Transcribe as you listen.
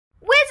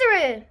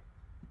true.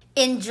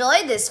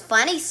 Enjoy this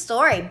funny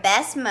story,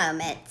 Best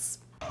Moments.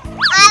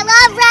 I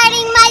love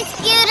riding my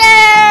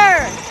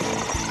scooter!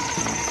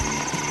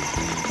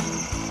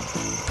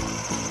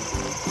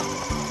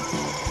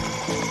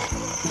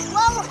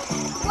 Whoa,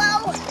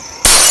 whoa.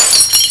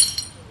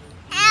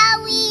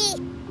 Owie.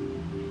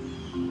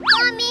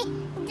 Mommy,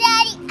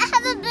 Daddy, I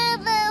have a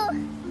boo-boo.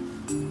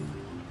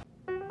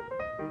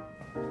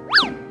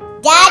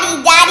 Daddy,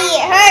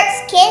 it hurts.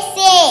 Kiss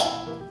it.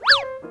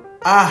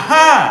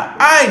 Aha!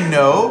 I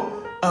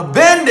know. A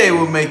Band-Aid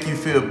will make you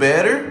feel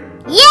better.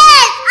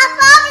 Yes, a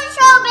Paw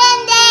Patrol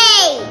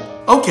Band-Aid.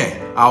 Okay,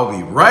 I'll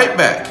be right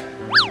back.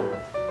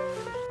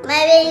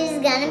 My baby's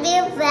gonna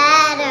feel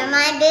better.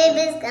 My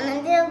baby's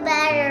gonna feel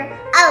better.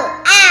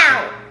 Oh,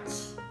 ouch.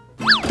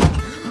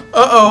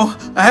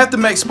 Uh-oh, I have to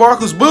make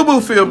Sparkle's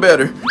boo-boo feel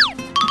better.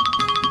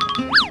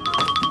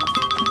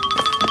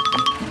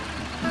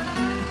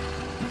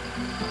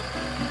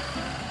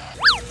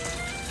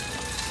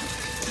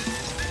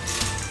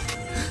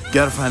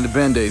 Gotta find the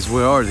Band-Aids.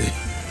 Where are they?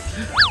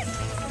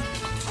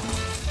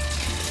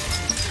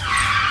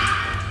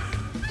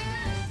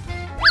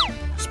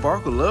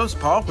 Sparkle loves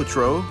Paw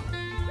Patrol.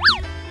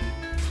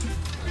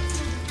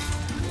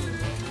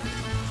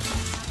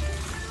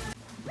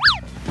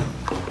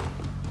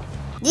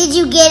 Did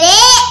you get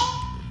it?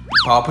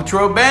 Paw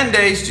Patrol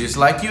Band-Aids, just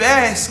like you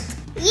asked.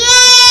 Yay!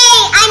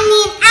 I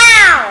mean,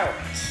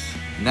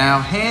 ouch. Now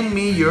hand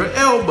me your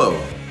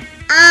elbow.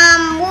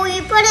 Will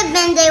you put a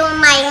Band-Aid on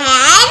my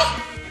head?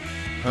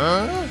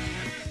 Huh?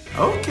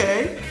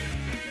 Okay.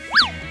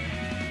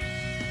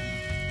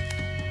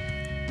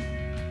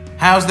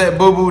 How's that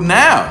boo-boo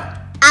now?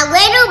 A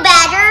little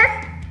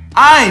better.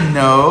 I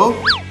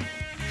know.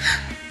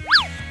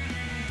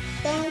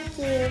 Thank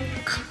you.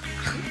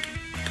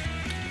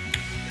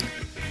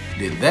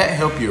 Did that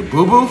help your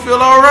boo-boo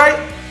feel all right?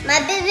 My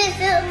baby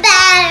feels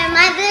better.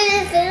 My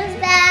baby feels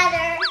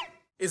better.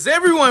 Is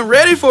everyone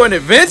ready for an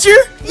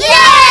adventure?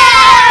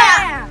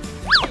 Yeah!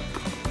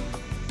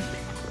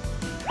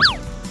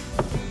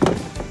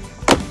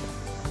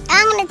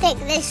 I'm gonna take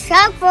this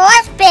truck for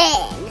a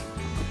spin.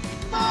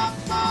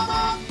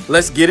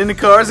 Let's get in the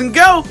cars and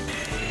go.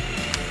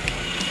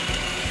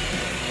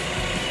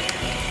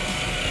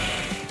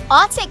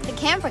 I'll take the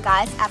camper,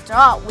 guys. After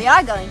all, we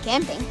are going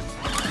camping.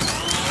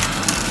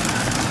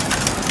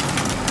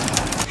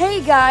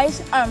 Hey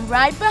guys, I'm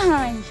right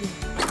behind you.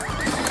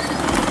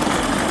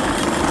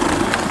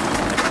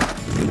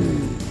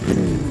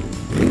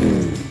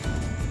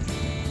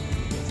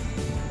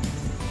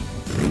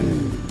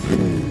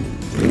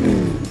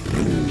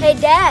 Hey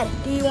Dad,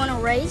 do you want to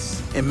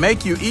race? And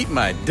make you eat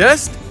my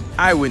dust?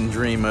 I wouldn't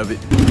dream of it.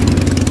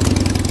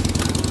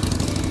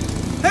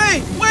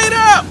 Hey, wait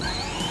up!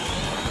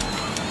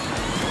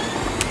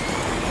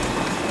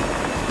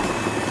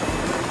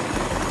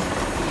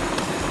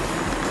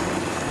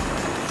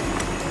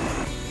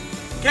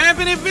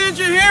 Camping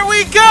adventure, here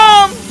we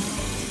come!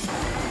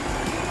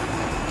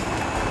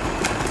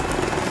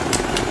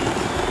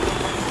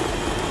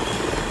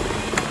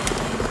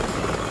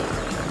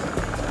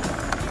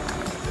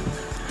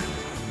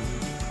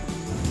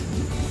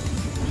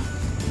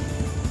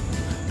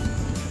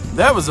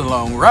 That was a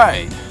long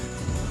ride.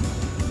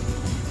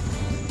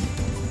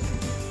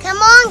 Come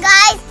on,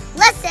 guys.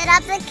 Let's set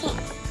up the camp.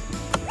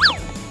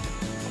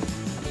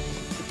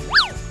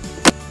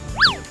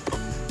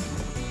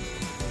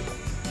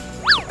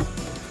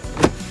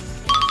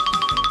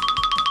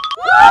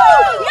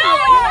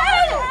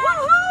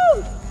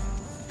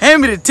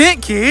 Hand me the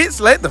tent, kids.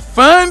 Let the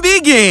fun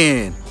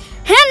begin.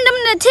 Hand them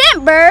the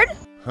tent, Bird.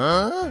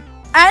 Huh?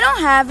 I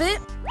don't have it.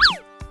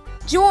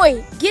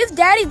 Joy, give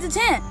Daddy the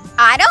tent.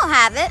 I don't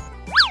have it.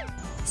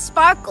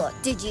 Sparkle,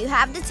 did you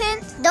have the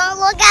tent? Don't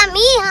look at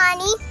me,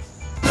 honey.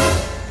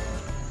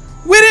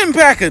 We didn't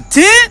pack a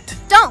tent.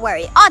 Don't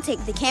worry, I'll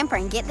take the camper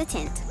and get the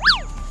tent.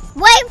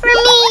 Wait for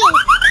me.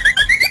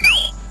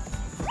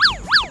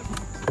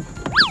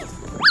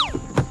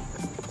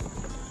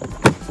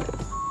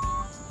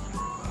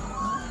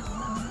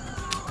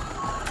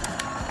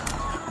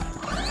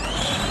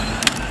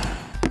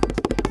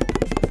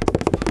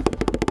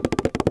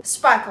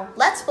 Sparkle,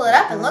 let's split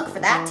up and look for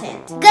that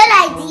tent. Good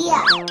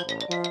idea.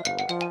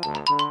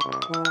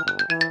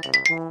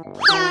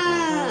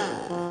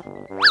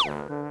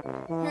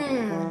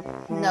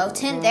 No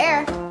tent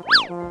there.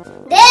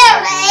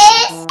 There it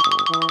is.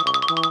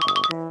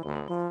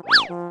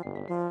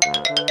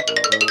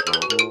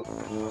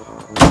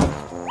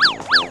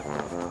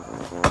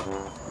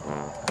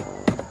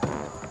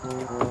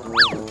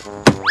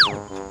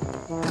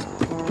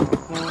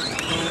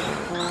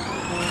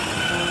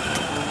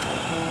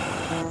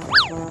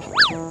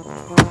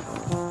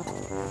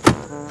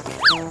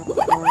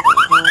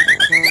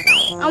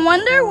 I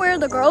wonder where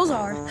the girls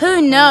are.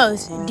 Who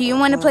knows? Do you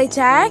want to play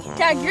tag?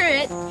 Tag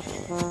grit.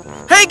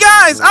 Hey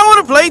guys, I want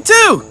to play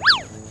too.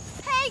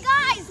 Hey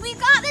guys, we've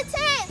got the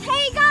tent.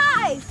 Hey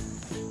guys.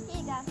 Here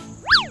you go.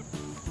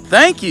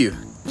 Thank you.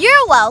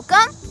 You're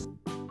welcome.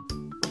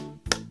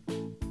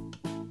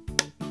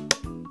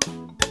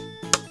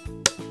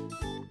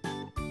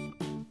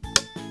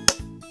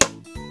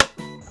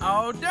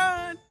 All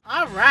done.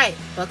 All right,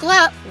 buckle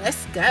up.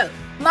 Let's go.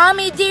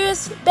 Mommy,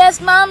 dearest,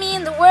 best mommy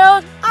in the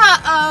world.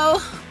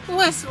 Uh-oh.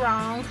 What's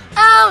wrong?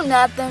 Oh,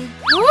 nothing.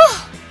 Whew.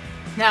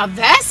 Now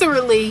that's a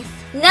relief.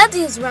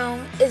 Nothing's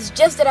wrong. It's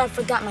just that I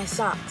forgot my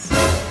socks.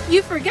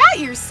 You forgot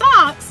your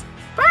socks?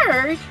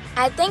 Bird?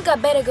 I think I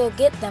better go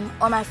get them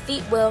or my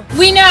feet will.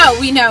 We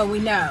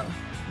know.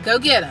 Go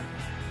get them.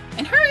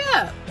 And hurry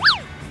up.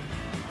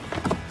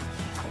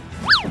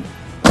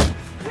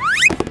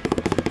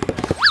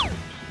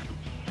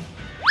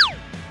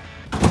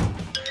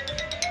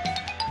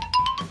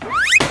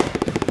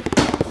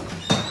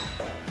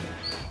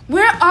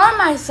 Where are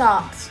my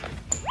socks?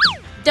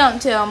 Don't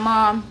tell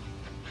Mom.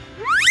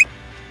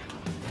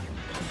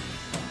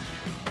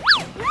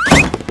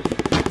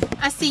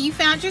 I see you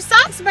found your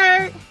socks,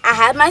 Bird. I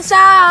have my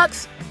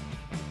socks.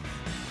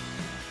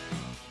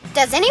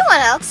 Does anyone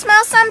else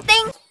smell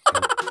something?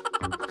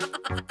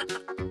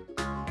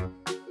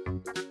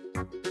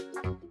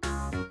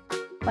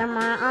 For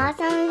more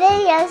awesome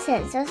videos,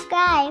 hit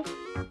subscribe.